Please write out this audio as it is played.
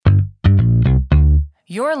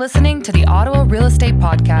You're listening to the Ottawa Real Estate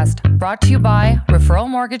Podcast, brought to you by Referral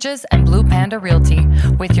Mortgages and Blue Panda Realty,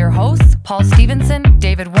 with your hosts, Paul Stevenson,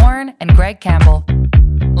 David Warren, and Greg Campbell.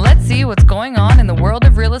 Let's see what's going on in the world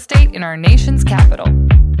of real estate in our nation's capital.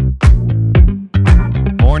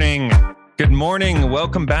 Morning. Good morning.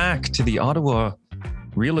 Welcome back to the Ottawa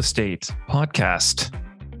Real Estate Podcast.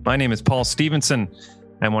 My name is Paul Stevenson.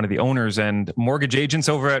 I'm one of the owners and mortgage agents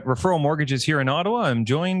over at Referral Mortgages here in Ottawa. I'm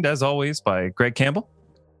joined, as always, by Greg Campbell.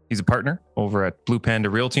 He's a partner over at Blue Panda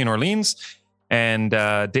Realty in Orleans. And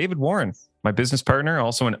David Warren, my business partner,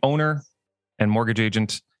 also an owner and mortgage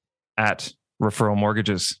agent at Referral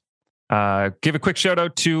Mortgages. Give a quick shout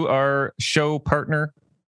out to our show partner,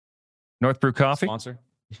 North Brew Coffee.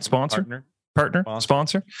 Sponsor.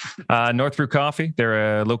 North Brew Coffee.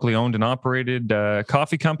 They're a locally owned and operated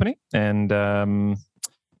coffee company. And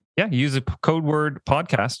use the code word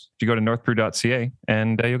podcast if you go to northbrew.ca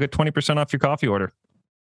and you'll get 20% off your coffee order.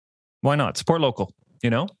 Why not? Support local. You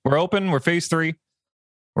know, we're open. We're phase 3.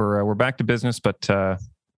 We're back to business, but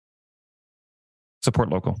support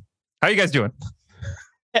local. How you guys doing?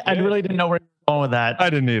 I really didn't know where you were going with that. I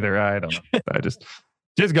didn't either. I don't know. I just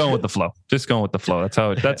going with the flow. Just going with the flow.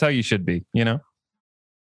 That's how you should be. You know.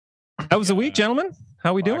 How was the week, gentlemen?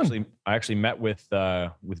 How we doing? I actually met with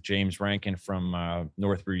James Rankin from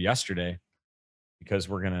North Brew yesterday because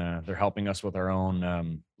they're helping us with our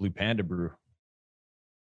own Blue Panda brew.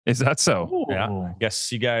 Is that so? Ooh. Yeah. I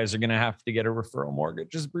guess you guys are gonna have to get a Referral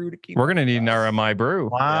Mortgages brew to keep. We're gonna need an RMI brew.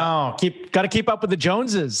 Wow. Got to keep up with the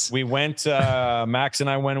Joneses. We went, Max and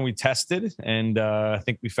I went and we tested, and I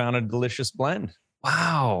think we found a delicious blend.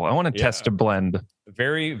 Wow. I want to test a blend.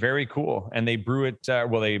 Very, very cool. And they brew it.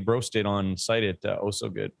 They roast it on site at Oh So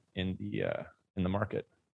Good in the market.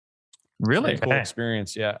 Really? Cool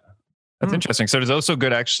experience. Yeah. That's interesting. So does Oh So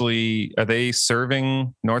Good actually, are they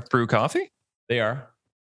serving North Brew coffee? They are.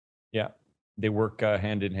 Yeah. They work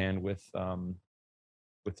hand in hand with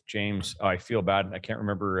James. Oh, I feel bad. I can't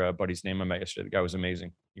remember Buddy's name I met yesterday. The guy was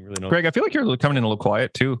amazing. He really knows. Greg, I feel like you're coming in a little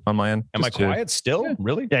quiet too on my end. Am I quiet still? Yeah.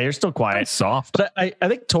 Really? Yeah, you're still quiet. Soft. But I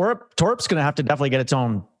think Torup's going to have to definitely get its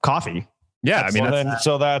own coffee. Yeah.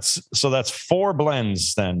 So that's 4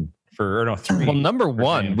 blends then or 3. Well, number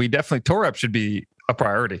 1, we definitely, Torup should be a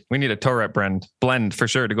priority. We need a Torup blend for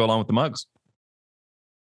sure to go along with the mugs.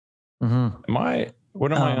 Mm-hmm.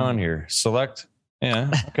 What am I on here? Select. Yeah.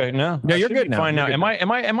 Okay. No. No, you're good now. Fine now. Am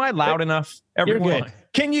I loud enough? Everyone? You're good.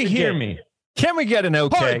 Can you hear me? Can we get an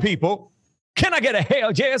okay? Hi, people. Can I get a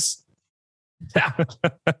hell yes?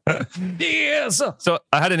 Yes. So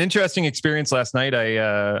I had an interesting experience last night.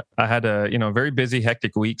 I had a very busy,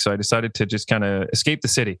 hectic week, so I decided to just kind of escape the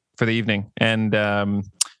city for the evening and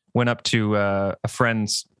went up to a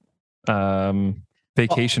friend's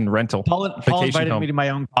vacation rental. Paul invited me to my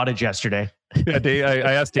own cottage yesterday. Yeah,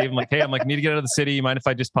 I asked Dave, I need to get out of the city. You mind if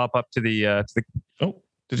I just pop up to the oh,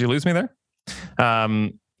 did you lose me there?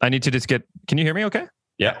 I need to just can you hear me okay?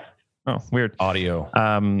 Yeah. Oh, weird. Audio.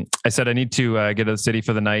 I said I need to get out of the city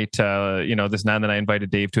for the night. This and then I invited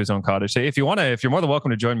Dave to his own cottage. Say, if you're more than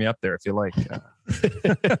welcome to join me up there if you like.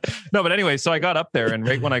 No, but anyway, so I got up there, and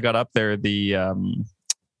right when I got up there, the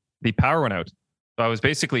power went out. So I was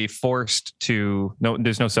basically forced to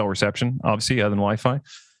there's no cell reception, obviously, other than Wi-Fi.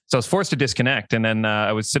 So I was forced to disconnect. And then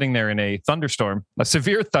I was sitting there in a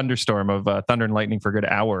severe thunderstorm of thunder and lightning for a good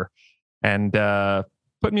hour, and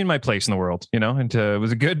put me in my place in the world, and it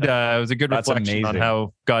was a good reflection amazing. On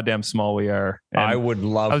how goddamn small we are. And I would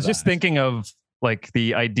love. I was just thinking of like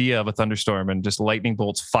the idea of a thunderstorm and just lightning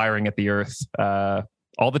bolts firing at the earth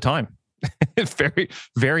all the time. Very,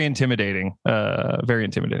 very intimidating. Very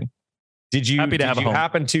intimidating. Did you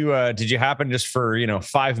happen just for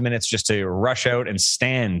 5 minutes just to rush out and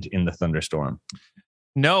stand in the thunderstorm?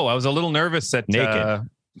 No, I was a little nervous that naked. I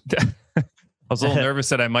was a little nervous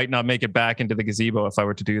that I might not make it back into the gazebo if I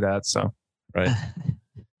were to do that. So, right.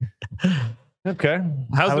 Okay.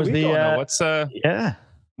 How's the week going? What's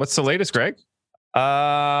the latest, Greg?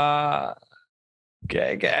 I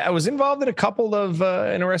was involved in a couple of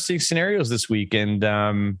interesting scenarios this week, and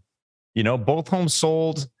both homes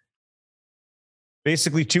sold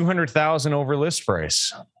basically 200,000 over list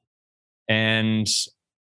price, and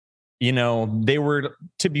they were,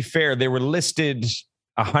 to be fair, they were listed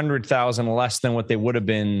 100,000 less than what they would have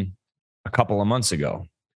been a couple of months ago.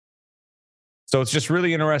 So it's just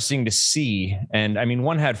really interesting to see. And I mean,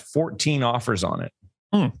 one had 14 offers on it.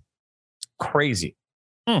 Crazy.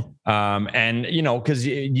 And because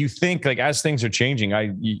you think, like, as things are changing,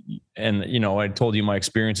 I told you my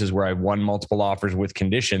experiences where I've won multiple offers with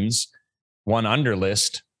conditions, one under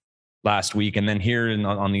list last week. And then here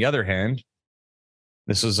on the other hand,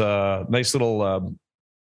 this is a nice little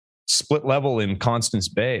split level in Constance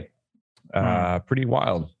Bay. Pretty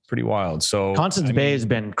wild. So Constance Bay has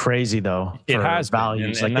been crazy though. It has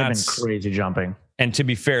values. been, and they've been crazy jumping. And to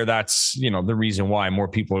be fair, that's, the reason why more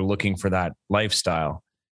people are looking for that lifestyle.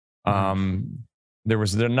 There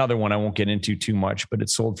was another one I won't get into too much, but it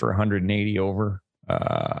sold for 180 over.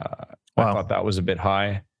 I thought that was a bit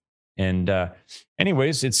high. And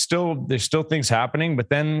anyways, there's still things happening, but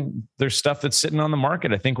then there's stuff that's sitting on the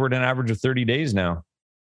market. I think we're at an average of 30 days now.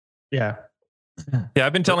 Yeah. Yeah.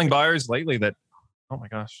 I've been telling buyers lately that, oh my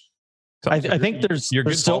gosh. I think there's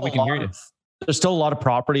still we can hear you. There's still a lot of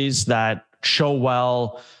properties that show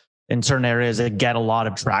well in certain areas that get a lot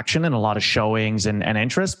of traction and a lot of showings and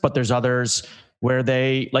interest, but there's others where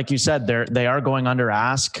they, like you said, they are going under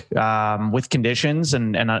ask with conditions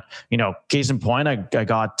and case in point, I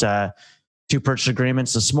got 2 purchase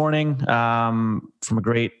agreements this morning from a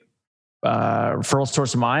great referral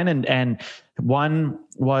source of mine, and one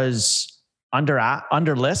was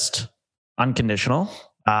under list, unconditional,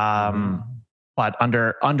 but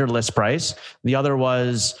under list price. The other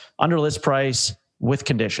was under list price with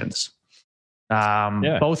conditions.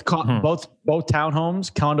 Both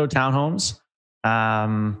townhomes, condo townhomes.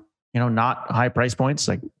 Not high price points,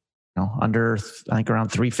 like, under, I think around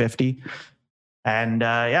 350. And,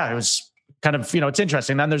 it was kind of, it's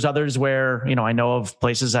interesting. Then there's others where, I know of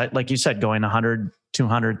places that, like you said, going 100,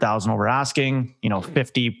 200,000 over asking,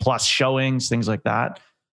 50 plus showings, things like that.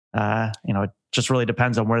 It just really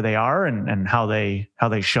depends on where they are and how they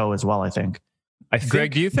show as well, I think.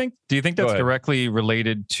 Greg, do you think that's directly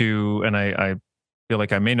related to, and I feel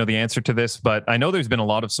like I may know the answer to this, but I know there's been a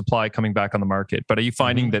lot of supply coming back on the market, but are you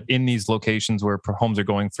finding that in these locations where homes are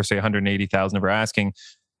going for say 180,000 over asking,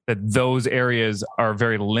 that those areas are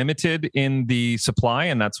very limited in the supply,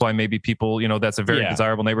 and that's why maybe people, that's a very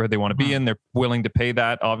desirable neighborhood they want to be in. They're willing to pay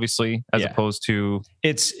that, obviously, as opposed to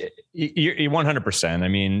you're 100%. I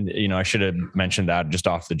mean, I should have mentioned that just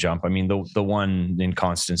off the jump. I mean, the one in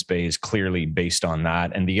Constance Bay is clearly based on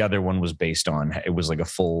that, and the other one was based on, it was like a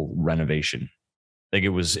full renovation. Like it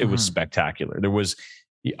was spectacular.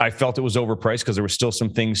 I felt it was overpriced because there were still some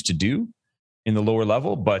things to do in the lower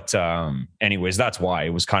level. But anyways, that's why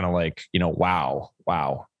it was kind of like, wow.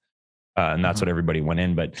 And that's what everybody went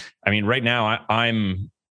in. But I mean, right now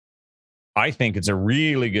I think it's a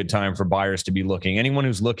really good time for buyers to be looking. Anyone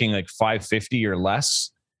who's looking like 550 or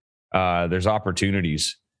less, there's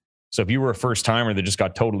opportunities. So if you were a first timer that just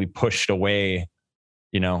got totally pushed away,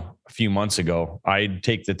 a few months ago, I'd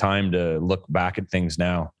take the time to look back at things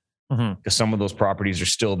now, because some of those properties are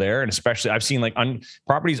still there. And especially I've seen like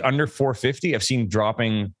properties under 450, I've seen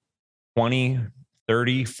dropping 20,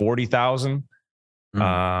 30, 40,000.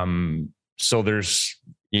 So there's,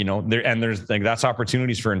 there's like, that's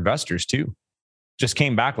opportunities for investors too. Just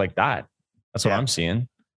came back like that. That's what I'm seeing.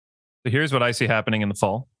 So here's what I see happening in the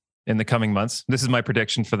fall, in the coming months. This is my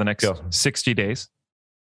prediction for the next 60 days.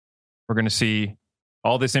 We're going to see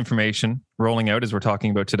all this information rolling out as we're talking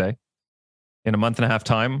about today. In a month and a half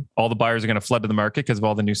time, all the buyers are going to flood to the market because of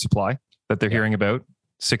all the new supply that they're hearing about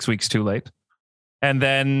 6 weeks too late. And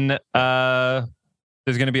then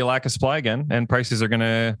there's going to be a lack of supply again, and prices are going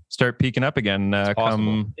to start peaking up again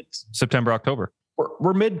come September, October.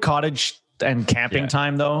 We're mid cottage and camping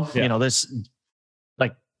time though. This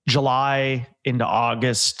like July into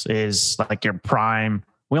August is like your prime.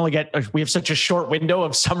 We have such a short window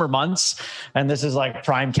of summer months, and this is like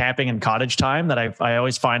prime camping and cottage time that I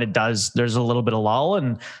always find there's a little bit of lull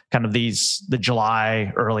and kind of the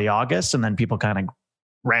July, early August, and then people kind of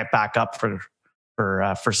ramp back up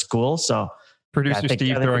for school. So producer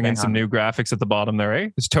Steve throwing in some new graphics at the bottom there, eh?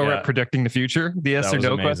 Is Torep predicting the future? The yes or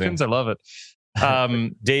no questions. I love it.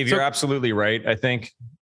 Dave, you're absolutely right. I think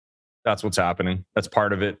that's what's happening. That's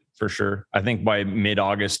part of it for sure. I think by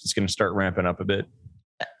mid-August, it's going to start ramping up a bit.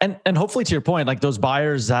 And hopefully, to your point, like those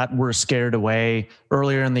buyers that were scared away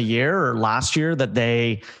earlier in the year or last year, that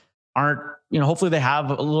they aren't, hopefully they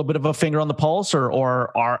have a little bit of a finger on the pulse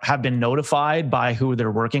or have been notified by who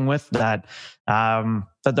they're working with that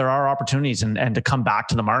there are opportunities and to come back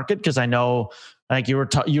to the market. Because I know, like you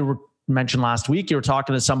were mentioned last week, you were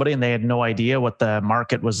talking to somebody and they had no idea what the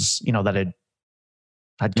market was, that it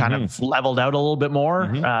had kind of leveled out a little bit more.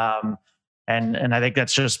 And I think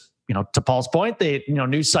that's just, to Paul's point, the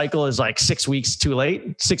news cycle is like 6 weeks too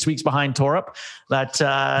late, 6 weeks behind Torep. That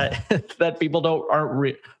that people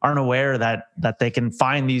aren't aware that they can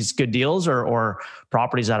find these good deals or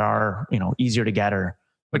properties that are easier to get.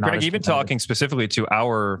 But Greg, even talking specifically to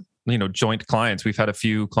our joint clients, we've had a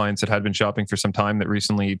few clients that had been shopping for some time that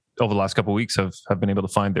recently over the last couple of weeks have been able to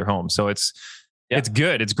find their home. So it's It's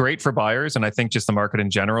good. It's great for buyers. And I think just the market in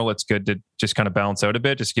general, it's good to just kind of balance out a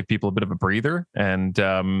bit, just give people a bit of a breather. And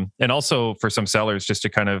also for some sellers, just to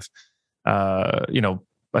kind of,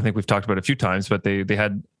 I think we've talked about it a few times, but they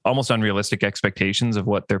had almost unrealistic expectations of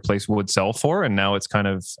what their place would sell for. And now it's kind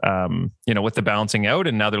of, with the balancing out,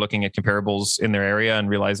 and now they're looking at comparables in their area and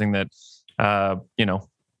realizing that,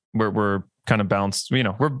 we're kind of balanced,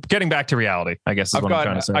 we're getting back to reality, I guess is what I'm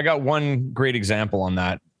trying to say. I got one great example on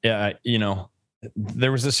that.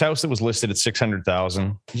 There was this house that was listed at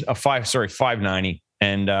 600,000, $590.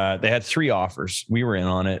 And they had 3 offers. We were in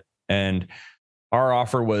on it. And our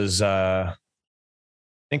offer was, I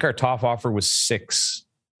think our top offer was 6. I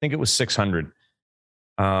think it was 600.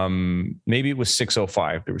 Maybe it was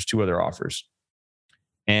 605. There was 2 other offers.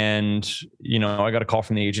 And, I got a call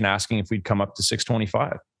from the agent asking if we'd come up to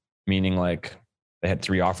 625, meaning like they had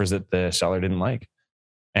 3 offers that the seller didn't like.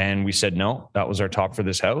 And we said no, that was our top for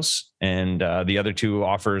this house. And the other 2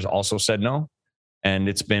 offers also said no. And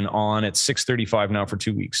it's been on at 635 now for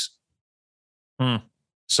 2 weeks.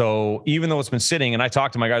 So even though it's been sitting, and I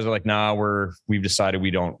talked to my guys, they're like, nah, we've decided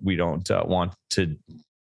we don't want to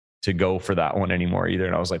go for that one anymore either.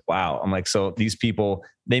 And I was like, wow. I'm like, so these people,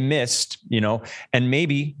 they missed, and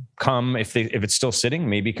maybe if it's still sitting,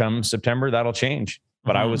 maybe come September, that'll change.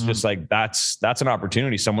 But I was just like, that's an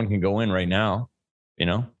opportunity. Someone can go in right now.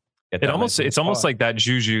 It's almost like that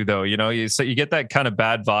juju though, you get that kind of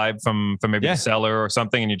bad vibe from maybe the seller or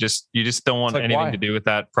something, and you just don't want anything to do with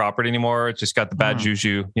that property anymore. It's just got the bad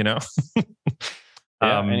juju,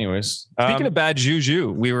 Anyways, speaking of bad juju,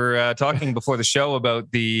 we were talking before the show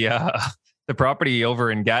about the property over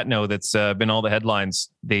in Gatineau that's been all the headlines,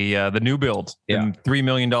 the new build, $3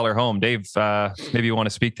 million home. Dave, maybe you want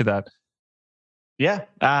to speak to that. Yeah,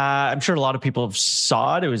 I'm sure a lot of people have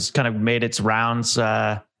saw it. It was kind of made its rounds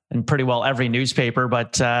in pretty well every newspaper.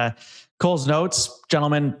 But Cole's Notes,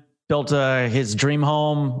 gentleman built his dream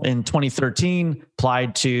home in 2013,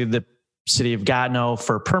 applied to the city of Gatineau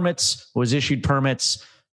for permits, was issued permits,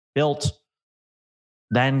 built,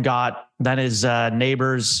 then his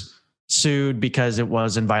neighbors sued because it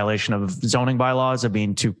was in violation of zoning bylaws of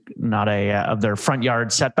being of their front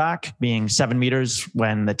yard setback being 7 meters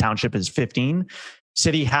when the township is 15.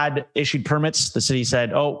 City had issued permits. The city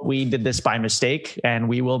said, "Oh, we did this by mistake, and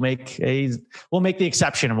we'll make the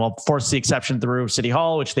exception, and we'll force the exception through City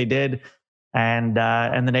Hall," which they did, and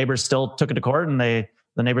the neighbors still took it to court, and the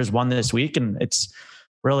neighbors won this week, and it's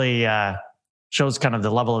really shows kind of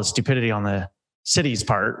the level of stupidity on the city's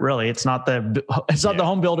part. Really, it's not the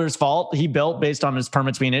home builder's fault. He built based on his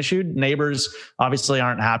permits being issued. Neighbors obviously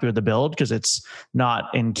aren't happy with the build because it's not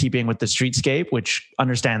in keeping with the streetscape, which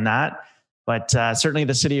understand that. But certainly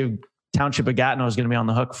the city of township of Gatineau is going to be on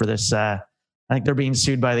the hook for this. I think they're being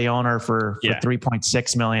sued by the owner for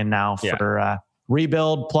 $3.6 million now for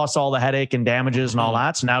rebuild plus all the headache and damages and all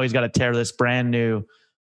that. So now he's got to tear this brand new,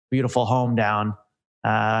 beautiful home down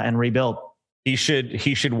and rebuild. He should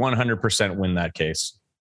 100% win that case.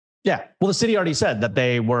 Yeah. Well, the city already said that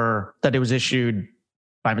it was issued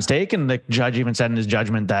by mistake. And the judge even said in his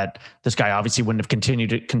judgment that this guy obviously wouldn't have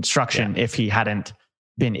continued construction if he hadn't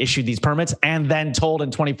been issued these permits and then told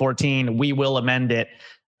in 2014, we will amend it,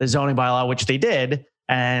 the zoning bylaw, which they did.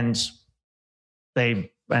 And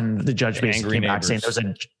the judge basically came back saying there's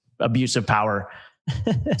an abuse of power.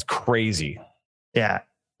 It's crazy. Yeah.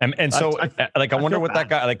 And so I wonder what that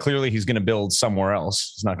guy, clearly he's going to build somewhere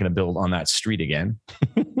else. He's not going to build on that street again.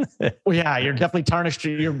 Well, yeah, you're definitely tarnished.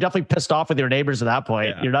 You're definitely pissed off with your neighbors at that point.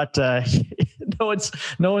 Yeah. You're not,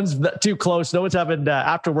 no one's too close. No one's having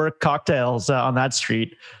after work cocktails on that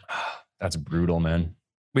street. That's brutal, man.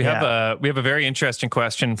 We have a very interesting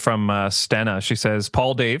question from Stena. She says,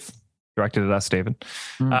 Paul Dave, directed at us, David.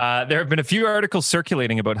 There have been a few articles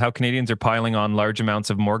circulating about how Canadians are piling on large amounts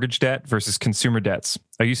of mortgage debt versus consumer debts.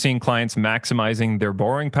 Are you seeing clients maximizing their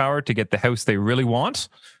borrowing power to get the house they really want?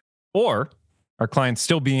 Or are clients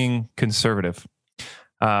still being conservative?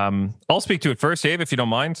 I'll speak to it first, Dave, if you don't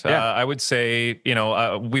mind. Yeah. I would say,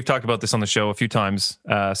 we've talked about this on the show a few times,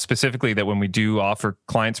 specifically that when we do offer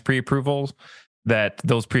clients pre-approvals, that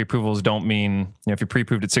those pre-approvals don't mean, if you're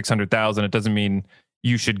pre-approved at $600,000, it doesn't mean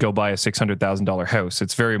you should go buy a $600,000 house.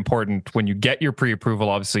 It's very important when you get your pre-approval,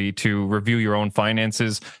 obviously, to review your own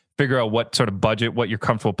finances, figure out what sort of budget, what you're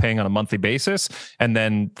comfortable paying on a monthly basis, and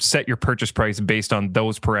then set your purchase price based on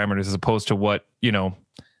those parameters as opposed to what,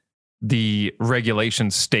 the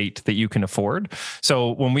regulations state that you can afford.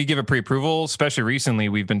 So when we give a pre-approval, especially recently,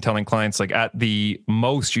 we've been telling clients at the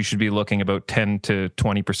most, you should be looking about 10 to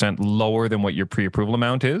 20% lower than what your pre-approval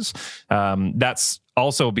amount is. That's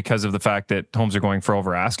also because of the fact that homes are going for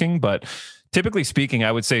over asking, but typically speaking,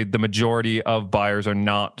 I would say the majority of buyers are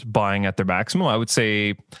not buying at their maximum. I would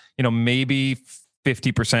say, maybe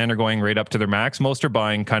 50% are going right up to their max. Most are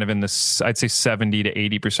buying kind of in this, I'd say 70 to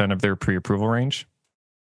 80% of their pre-approval range.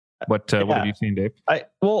 What have you seen, Dave?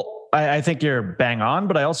 I think you're bang on,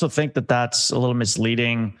 but I also think that that's a little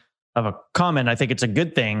misleading of a comment. I think it's a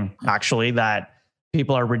good thing, actually, that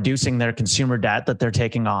people are reducing their consumer debt that they're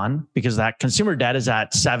taking on, because that consumer debt is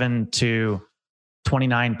at 7 to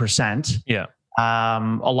 29%. Yeah.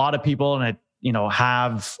 A lot of people, and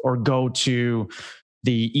have or go to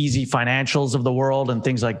the easy financials of the world and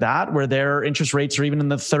things like that, where their interest rates are even in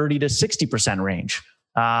the 30 to 60% range.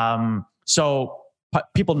 So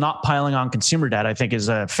people not piling on consumer debt, I think, is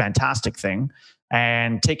a fantastic thing.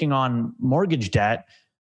 And taking on mortgage debt,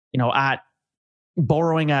 at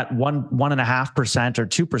borrowing at 1.5% or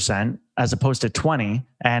 2%, as opposed to 20,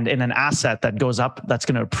 and in an asset that goes up, that's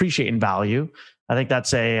going to appreciate in value. I think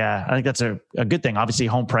that's a good thing. Obviously,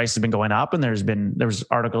 home prices have been going up, and there was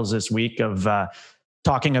articles this week of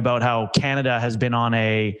talking about how Canada has been on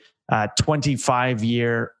a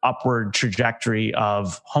 25-year upward trajectory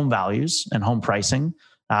of home values and home pricing.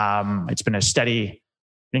 It's been a steady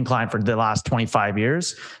incline for the last 25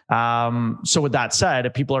 years. So with that said,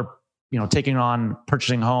 if people are, taking on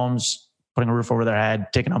purchasing homes, putting a roof over their head,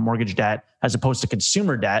 taking on mortgage debt, as opposed to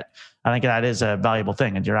consumer debt, I think that is a valuable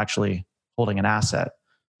thing, and you're actually holding an asset.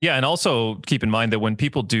 Yeah. And also keep in mind that when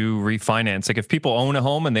people do refinance, like if people own a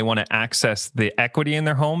home and they want to access the equity in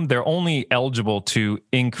their home, they're only eligible to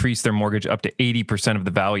increase their mortgage up to 80% of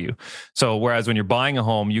the value. So whereas when you're buying a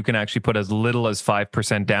home, you can actually put as little as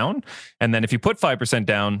 5% down. And then if you put 5%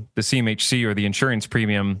 down, the CMHC or the insurance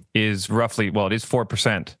premium is roughly, it is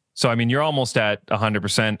 4%. So, I mean, you're almost at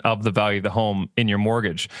 100% of the value of the home in your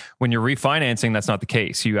mortgage. When you're refinancing, that's not the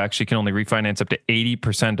case. You actually can only refinance up to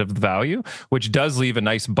 80% of the value, which does leave a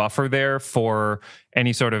nice buffer there for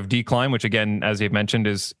any sort of decline, which again, as you've mentioned,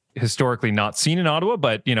 is historically not seen in Ottawa,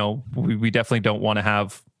 but, we definitely don't want to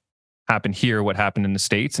have happen here what happened in the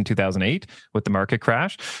States in 2008 with the market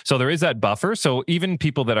crash. So there is that buffer. So even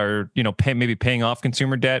people that are, maybe paying off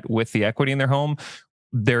consumer debt with the equity in their home,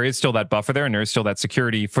 there is still that buffer there, and there is still that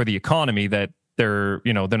security for the economy that they're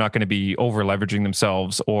not going to be over leveraging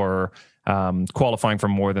themselves or qualifying for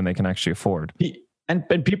more than they can actually afford. And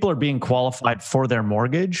people are being qualified for their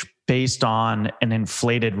mortgage based on an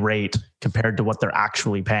inflated rate compared to what they're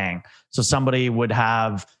actually paying. So somebody would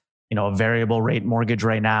have, a variable rate mortgage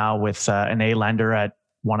right now with an A lender at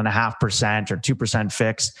 1.5% or 2%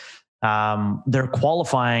 fixed. They're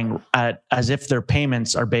qualifying as if their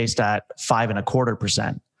payments are based at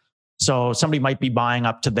 5.25%. So somebody might be buying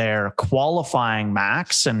up to their qualifying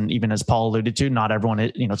max. And even as Paul alluded to, not everyone,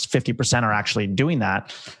 it's 50% are actually doing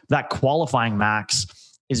that. That qualifying max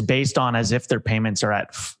is based on as if their payments are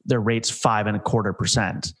at their rates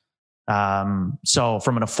 5.25%. So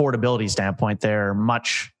from an affordability standpoint, they're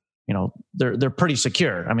much, they're pretty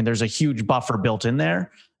secure. I mean, there's a huge buffer built in there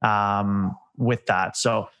with that.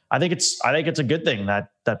 So I think it's a good thing that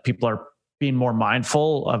people are being more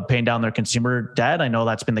mindful of paying down their consumer debt. I know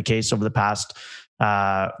that's been the case over the past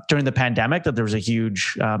during the pandemic, that there was a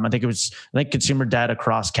huge, I think consumer debt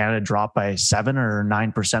across Canada dropped by 7 or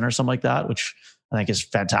 9% or something like that, which I think is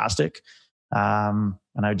fantastic. And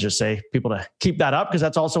I would just say people to keep that up, because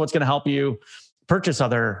that's also what's going to help you purchase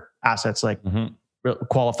other assets, like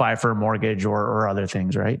qualify for a mortgage or other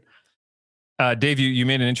things, right? Dave, you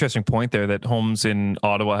made an interesting point there that homes in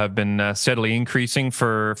Ottawa have been steadily increasing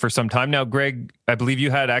for some time now. Greg, I believe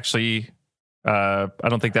you had actually, I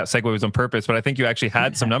don't think that segue was on purpose, but I think you actually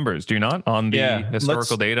had some numbers, do you not, on the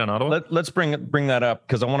historical data in Ottawa? Let's bring that up,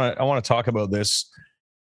 because I want to talk about this.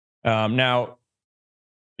 Now,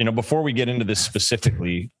 before we get into this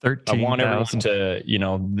specifically, 13, I want everyone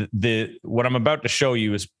to, what I'm about to show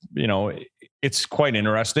you is, it's quite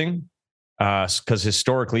interesting. Because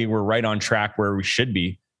historically we're right on track where we should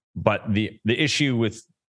be, but the issue with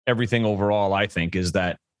everything overall, I think, is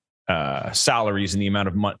that salaries and the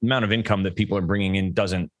amount of income that people are bringing in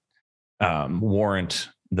doesn't warrant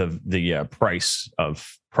the price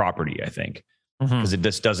of property. I think because it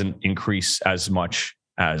just doesn't increase as much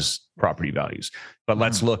as property values. But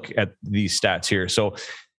let's look at these stats here. So,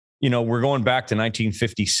 we're going back to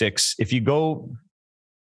 1956. If you go.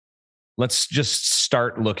 Let's just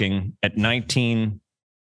start looking at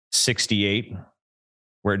 1968,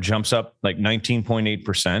 where it jumps up like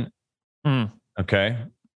 19.8%. Okay.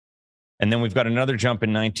 And then we've got another jump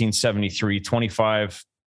in 1973,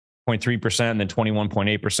 25.3%, and then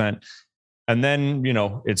 21.8%. And then,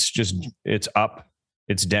 it's up,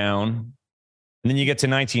 it's down, And then you get to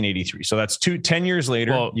 1983. So that's 10 years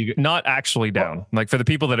later. Well, not actually down. Like for the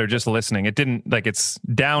people that are just listening, it didn't like it's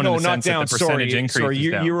down in the sense that the percentage increase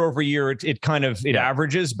is down. Year over year, it kind of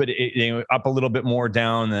averages, but it up a little bit more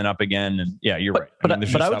down, then up again. And yeah, you're right.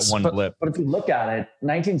 There's just that one blip. But if you look at it,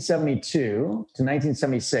 1972 to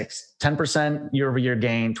 1976, 10% year over year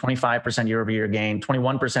gain, 25% year over year gain,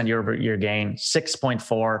 21% year over year gain,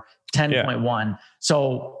 6.4, 10.1.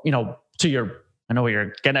 So, I know what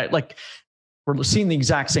you're getting at. Like, we're seeing the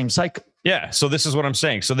exact same cycle. Yeah. So this is what I'm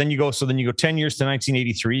saying. So then you go 10 years to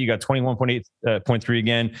 1983, you got 21.3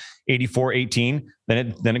 again, 84, 18.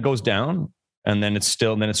 Then it goes down, and then it's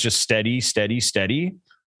just steady,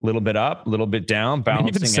 a little bit up, a little bit down,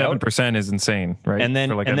 balancing even 7% is insane, right? And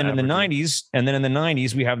then in the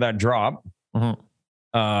 90s, we have that drop. Mm-hmm.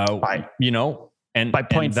 By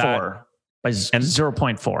 0.4. By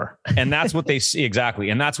 0.4. And that's what they see. Exactly.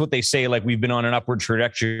 And that's what they say. Like, we've been on an upward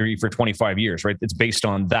trajectory for 25 years, right? It's based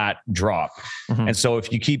on that drop. Mm-hmm. And so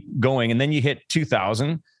if you keep going and then you hit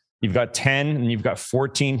 2000, you've got 10 and you've got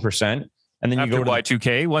 14%. And then after you go to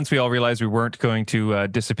Y2K, once we all realized we weren't going to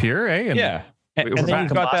disappear, And then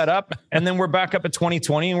you've got that up, and then we're back up at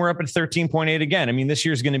 2020 and we're up at 13.8 again. I mean, this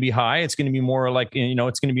year's going to be high. It's going to be more like,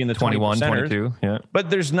 it's going to be in the 21, 22. Yeah. But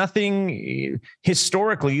there's nothing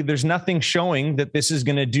historically, there's nothing showing that this is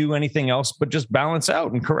going to do anything else but just balance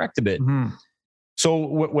out and correct a bit. Mm-hmm. So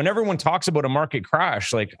when everyone talks about a market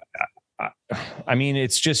crash, like, I mean,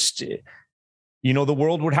 it's just, the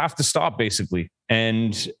world would have to stop basically.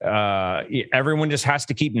 And everyone just has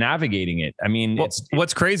to keep navigating it. I mean,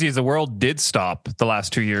 what's crazy is the world did stop the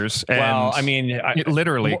last 2 years. And quite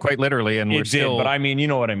literally. And we're still, but I mean, you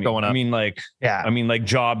know what I mean? Going up. I mean, like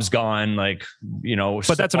jobs gone, like,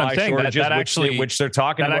 but that's what I'm saying. That actually, which they're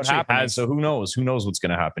talking about happening. So who knows what's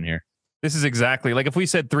going to happen here. This is exactly like if we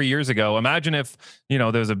said 3 years ago, imagine if,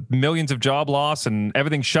 there was millions of job loss and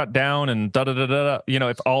everything shut down and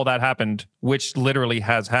if all that happened, which literally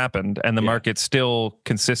has happened, and the market still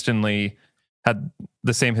consistently had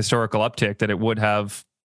the same historical uptick that it would have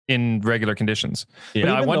in regular conditions.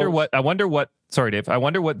 Yeah. I wonder what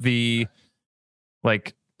the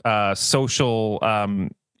social,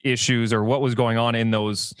 issues or what was going on in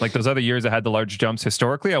those other years that had the large jumps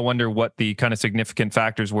historically. I wonder what the kind of significant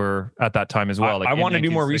factors were at that time as well. I want to do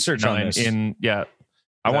more research on this.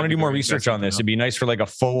 I want to do more research on this. It'd be nice for like a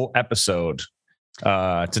full episode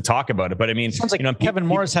to talk about it. But I mean, sounds like Kevin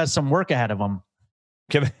Morris has some work ahead of him.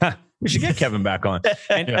 We should get Kevin back on.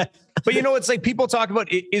 But it's like people talk about,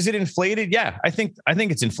 is it inflated? Yeah, I think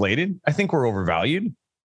it's inflated. I think we're overvalued.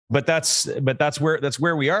 But that's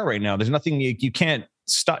where we are right now. There's nothing you can't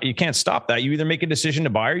stop. You can't stop that. You either make a decision to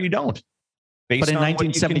buy or you don't. But in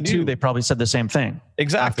 1972, they probably said the same thing.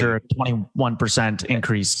 Exactly. After a 21%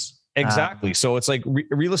 increase. Exactly. So it's like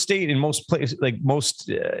real estate in most places, like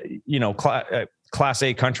most, class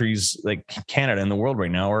A countries like Canada and the world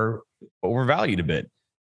right now are overvalued a bit.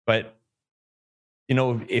 But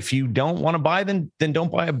if you don't want to buy, then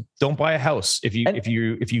don't buy a house. If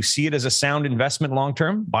you see it as a sound investment long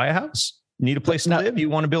term, buy a house. You need a place to live. You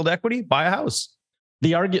want to build equity, buy a house.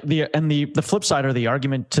 The flip side or the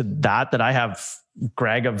argument to that I have,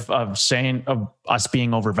 Greg, of saying of us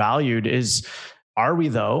being overvalued is, are we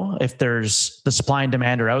though? If there's the supply and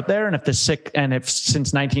demand are out there, and if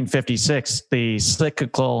since 1956 the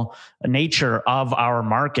cyclical nature of our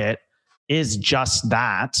market is just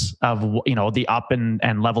that of, the up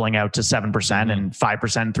and leveling out to 7% and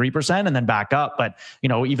 5%, 3%, and then back up. But,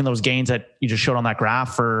 even those gains that you just showed on that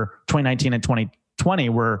graph for 2019 and 2020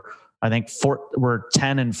 were, I think, we're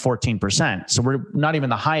 10 and 14%. So we're not even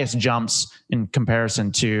the highest jumps in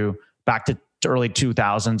comparison to back to early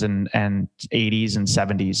 2000s and 80s and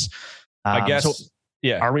 70s. I guess. So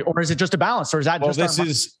yeah. Are we, or is it just a balance, or is that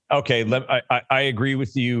okay. I agree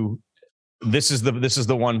with you. This is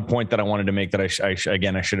the one point that I wanted to make that I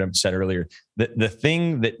should have said earlier. The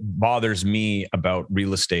thing that bothers me about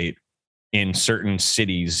real estate in certain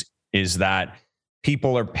cities is that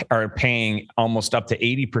people are paying almost up to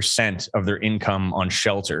 80% of their income on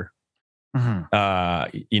shelter. Mm-hmm.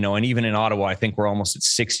 And even in Ottawa, I think we're almost at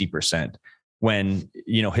 60%. When,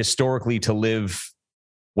 historically, to live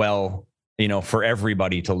well, for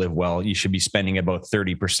everybody to live well, you should be spending about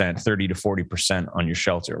 30% to 40% on your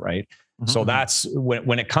shelter, right? Mm-hmm. So that's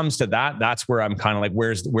when it comes to that, that's where I'm kind of like,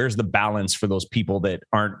 where's the balance for those people that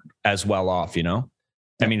aren't as well off, I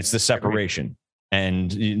mean, it's the separation,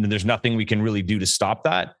 and there's nothing we can really do to stop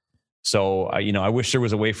that. So, I wish there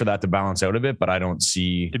was a way for that to balance out a bit, but I don't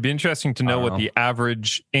see. It'd be interesting to know what the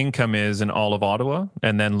average income is in all of Ottawa,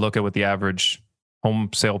 and then look at what the average home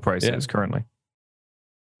sale price is currently.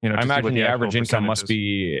 I imagine the average income must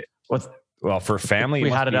be. Well, for family, we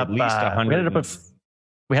it must had it be up. at least 100.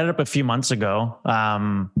 We had it up a few months ago.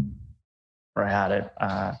 Where I had it.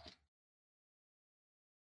 I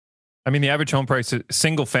mean, the average home price,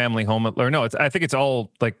 single family home, or no, I think it's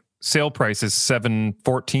all like sale price is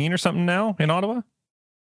 $714 or something now in Ottawa.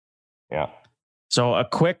 Yeah. So I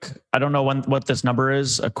don't know what this number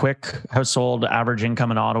is. A quick household average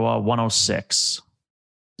income in Ottawa, 106.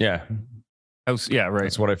 Yeah. Yeah, right.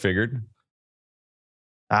 That's what I figured.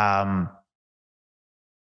 Yeah.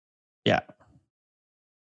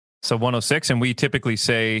 So 106, and we typically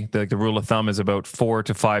say the rule of thumb is about 4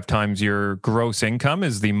 to 5 times your gross income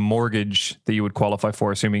is the mortgage that you would qualify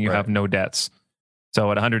for, assuming you have no debts.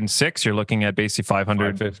 So at 106, you're looking at basically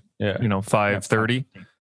 500, 530.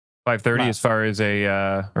 530 as far as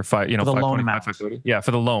a or five, for the loan amount.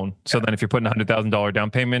 For the loan. So then if you're putting $100,000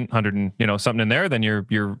 down payment, 100 and something in there, then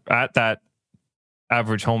you're at that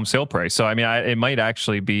average home sale price. So I mean, it might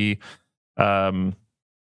actually be a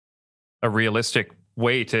realistic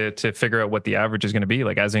way to figure out what the average is going to be.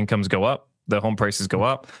 Like as incomes go up, the home prices go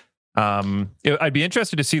up. I'd be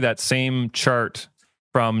interested to see that same chart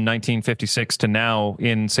from 1956 to now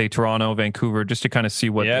in, say, Toronto, Vancouver, just to kind of see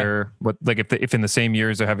what if in the same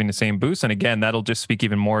years they're having the same boost. And again, that'll just speak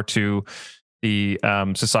even more to the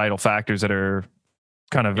societal factors that are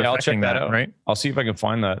kind of affecting I'll check that out. Right? I'll see if I can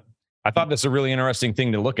find that. I thought that's a really interesting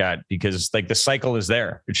thing to look at because like the cycle is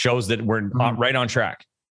there. It shows that we're right on track.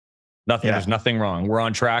 There's nothing wrong. We're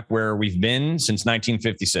on track where we've been since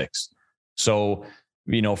 1956. So,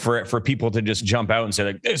 for people to just jump out and say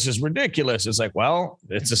like, this is ridiculous. It's like, well,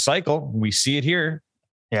 it's a cycle. We see it here.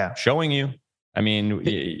 Yeah. Showing you. I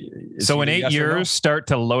mean, so in 8 years, start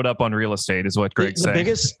to load up on real estate is what Greg's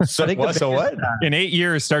saying. What? In 8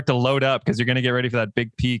 years, start to load up because you're going to get ready for that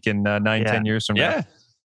big peak in 10 years from now.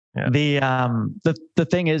 Yeah. The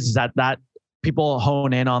thing is that people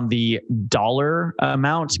hone in on the dollar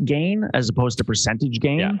amount gain as opposed to percentage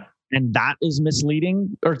gain. Yeah. And that is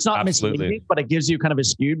misleading, or it's not misleading, but it gives you kind of a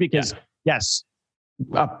skew because yes,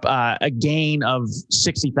 a gain of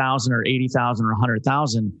 60,000 or 80,000 or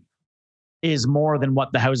 100,000 is more than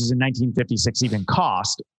what the houses in 1956 even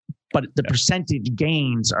cost. But the percentage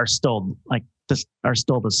gains are still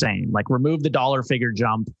the same. Like remove the dollar figure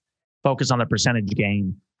jump, focus on the percentage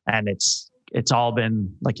gain. And it's all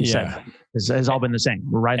been, like you said, has all been the same.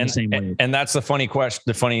 We're riding the same wave. And that's the funny question,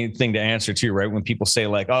 the funny thing to answer too, right? When people say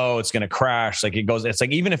like, oh, it's going to crash, like it's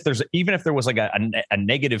like, even if there was like a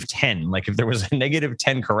negative 10, like if there was a negative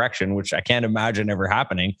 10 correction, which I can't imagine ever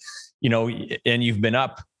happening, and you've been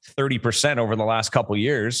up 30% over the last couple of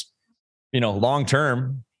years, long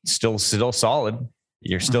term, still solid.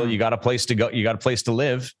 You're still, you got a place to go. You got a place to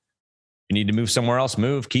live. You need to move somewhere else,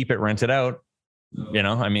 keep it, rent it out.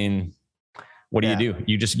 I mean, what do you do?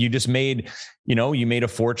 You just made, you made a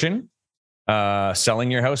fortune, selling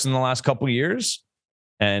your house in the last couple of years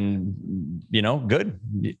and, good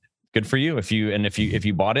for you. If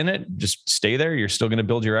you bought in it, just stay there. You're still going to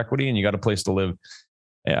build your equity and you got a place to live.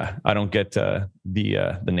 Yeah. I don't get, the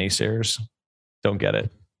naysayers. Don't get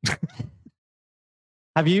it.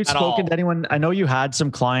 Have you spoken to anyone? I know you had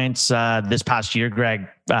some clients this past year, Greg,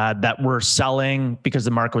 that were selling because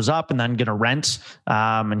the market was up and then going to rent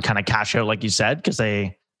and kind of cash out, like you said,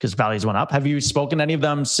 because values went up. Have you spoken to any of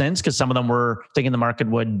them since? Because some of them were thinking the market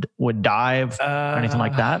would dive or anything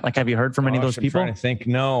like that. Like, have you heard from any of those people? I'm trying to think.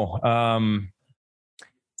 No. I'm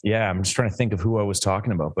just trying to think of who I was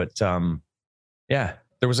talking about, but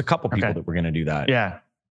there was a couple people that were going to do that. Yeah.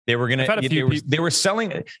 They were going to, they were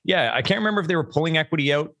selling. Yeah. I can't remember if they were pulling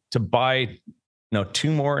equity out to buy,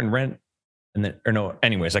 2 more and rent. And then, or no,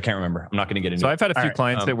 anyways, I can't remember. I'm not going to get into it. So I've had a few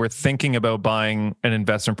clients that were thinking about buying an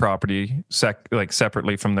investment property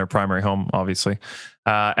separately from their primary home, obviously.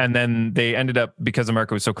 And then they ended up, because the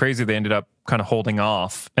market was so crazy, they ended up kind of holding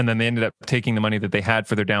off. And then they ended up taking the money that they had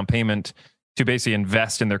for their down payment to basically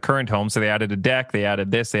invest in their current home. So they added a deck, they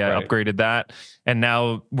added this, they upgraded that. And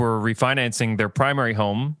now we're refinancing their primary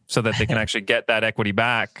home so that they can actually get that equity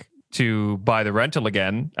back to buy the rental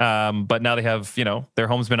again. But now they have, their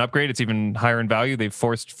home's been upgraded. It's even higher in value. They've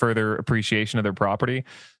forced further appreciation of their property.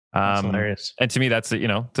 That's hilarious. And to me, that's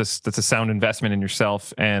that's a sound investment in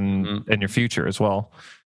yourself and your future as well.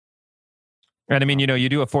 And I mean, you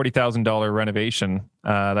do a $40,000 renovation,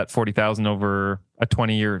 that $40,000 over a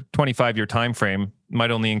 25-year time frame might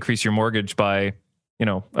only increase your mortgage by,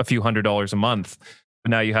 a few $100s a month.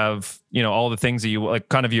 But now you have, all the things that you like,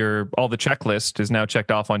 kind of all the checklist is now checked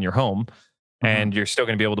off on your home, and you're still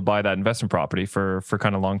going to be able to buy that investment property for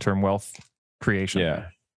kind of long-term wealth creation. Yeah.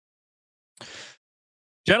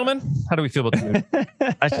 Gentlemen, how do we feel about the mood?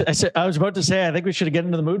 I was about to say, I think we should get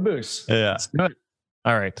into the mood boost. Yeah. Let's do it.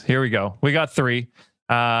 All right, here we go. We got 3.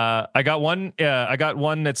 I got one. I got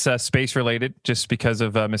one that's space related, just because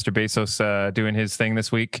of Mr. Bezos doing his thing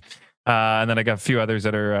this week. And then I got a few others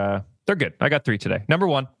that are they're good. I got 3 today. Number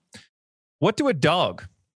 1, what do a dog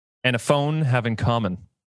and a phone have in common?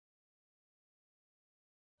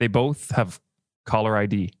 They both have caller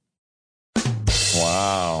ID.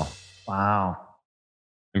 Wow.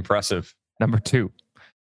 Impressive. Number 2,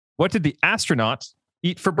 what did the astronaut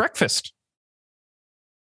eat for breakfast?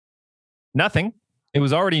 Nothing. It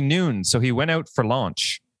was already noon, so he went out for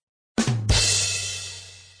lunch.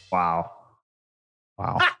 Wow.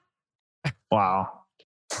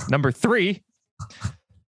 Number 3,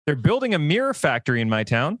 they're building a mirror factory in my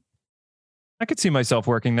town. I could see myself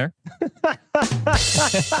working there.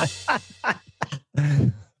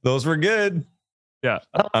 Those were good. Yeah.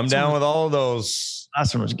 I'm down with all of those.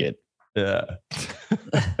 Last one was good. Yeah.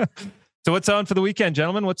 So what's on for the weekend,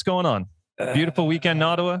 gentlemen? What's going on? Beautiful weekend in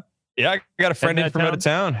Ottawa. Yeah, I got a friend in from out of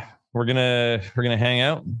town. We're gonna hang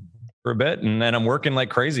out for a bit, and then I'm working like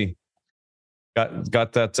crazy.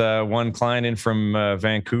 Got that one client in from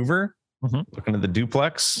Vancouver, looking at the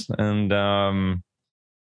duplex, and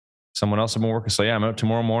someone else I've been working. So yeah, I'm out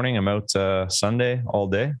tomorrow morning. I'm out Sunday all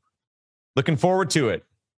day. Looking forward to it.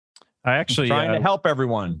 I actually trying to help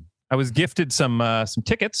everyone. I was gifted some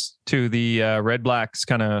tickets to the Red Blacks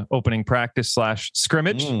kind of opening practice /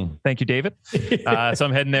 scrimmage. Thank you, David. So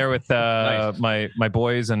I'm heading there with Nice. my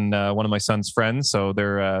boys and one of my son's friends. So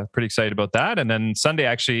they're pretty excited about that. And then Sunday,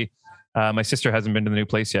 actually, my sister hasn't been to the new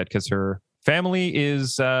place yet because her family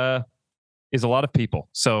is a lot of people.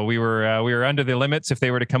 So we were under the limits. If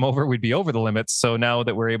they were to come over, we'd be over the limits. So now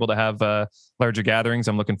that we're able to have larger gatherings,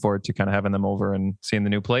 I'm looking forward to kind of having them over and seeing the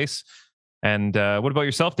new place. And what about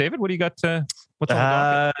yourself, David? What do you got? What's on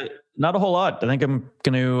the docket? Not a whole lot. I think I'm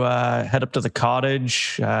going to head up to the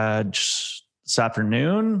cottage just this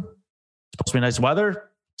afternoon. It's supposed to be nice weather.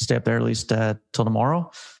 Stay up there at least till tomorrow.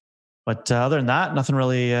 But other than that, nothing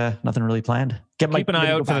really planned. Keep an eye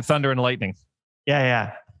out for the thunder and lightning.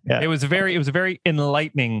 Yeah. It was a very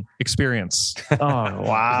enlightening experience. Oh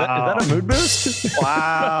wow! Is that a mood boost?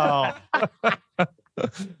 Wow!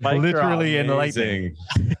 Literally enlightening.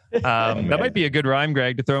 That might be a good rhyme,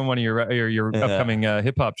 Greg, to throw in one of your upcoming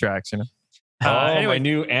hip hop tracks. You know. Anyway,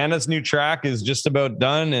 Anna's new track is just about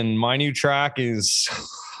done, and my new track is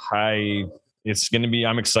it's going to be.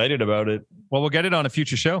 I'm excited about it. Well, we'll get it on a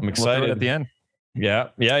future show. I'm excited We'll throw it at the end.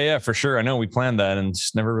 Yeah, for sure. I know we planned that and it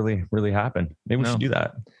just never really happened. Maybe we should do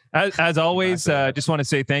that. As always, just want to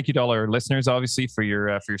say thank you to all our listeners, obviously, for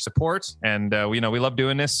your support. And we love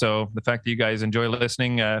doing this. So the fact that you guys enjoy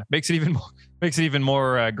listening makes it even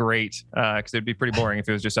more great. Because it'd be pretty boring if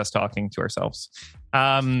it was just us talking to ourselves.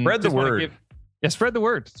 Spread the word. Spread the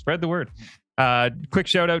word. Spread the word. Quick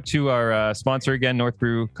shout out to our sponsor again, North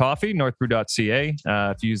Brew Coffee, northbrew.ca.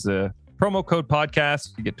 If you use the promo code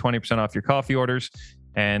podcast, you get 20% off your coffee orders.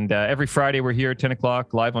 And every Friday we're here at 10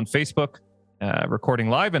 o'clock live on Facebook,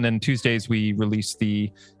 recording live. And then Tuesdays we release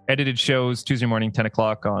the edited shows Tuesday morning, 10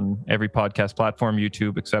 o'clock on every podcast platform,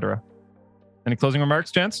 YouTube, etc. Any closing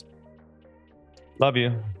remarks, gents? Love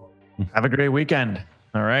you. Have a great weekend.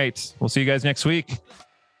 All right. We'll see you guys next week.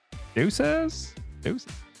 Deuces.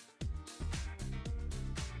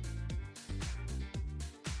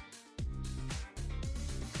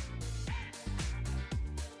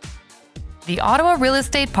 The Ottawa Real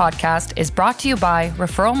Estate Podcast is brought to you by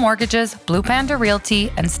Referral Mortgages, Blue Panda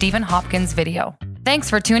Realty, and Stephen Hopkins Video. Thanks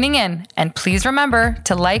for tuning in, and please remember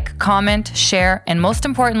to like, comment, share, and most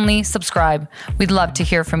importantly, subscribe. We'd love to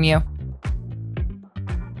hear from you.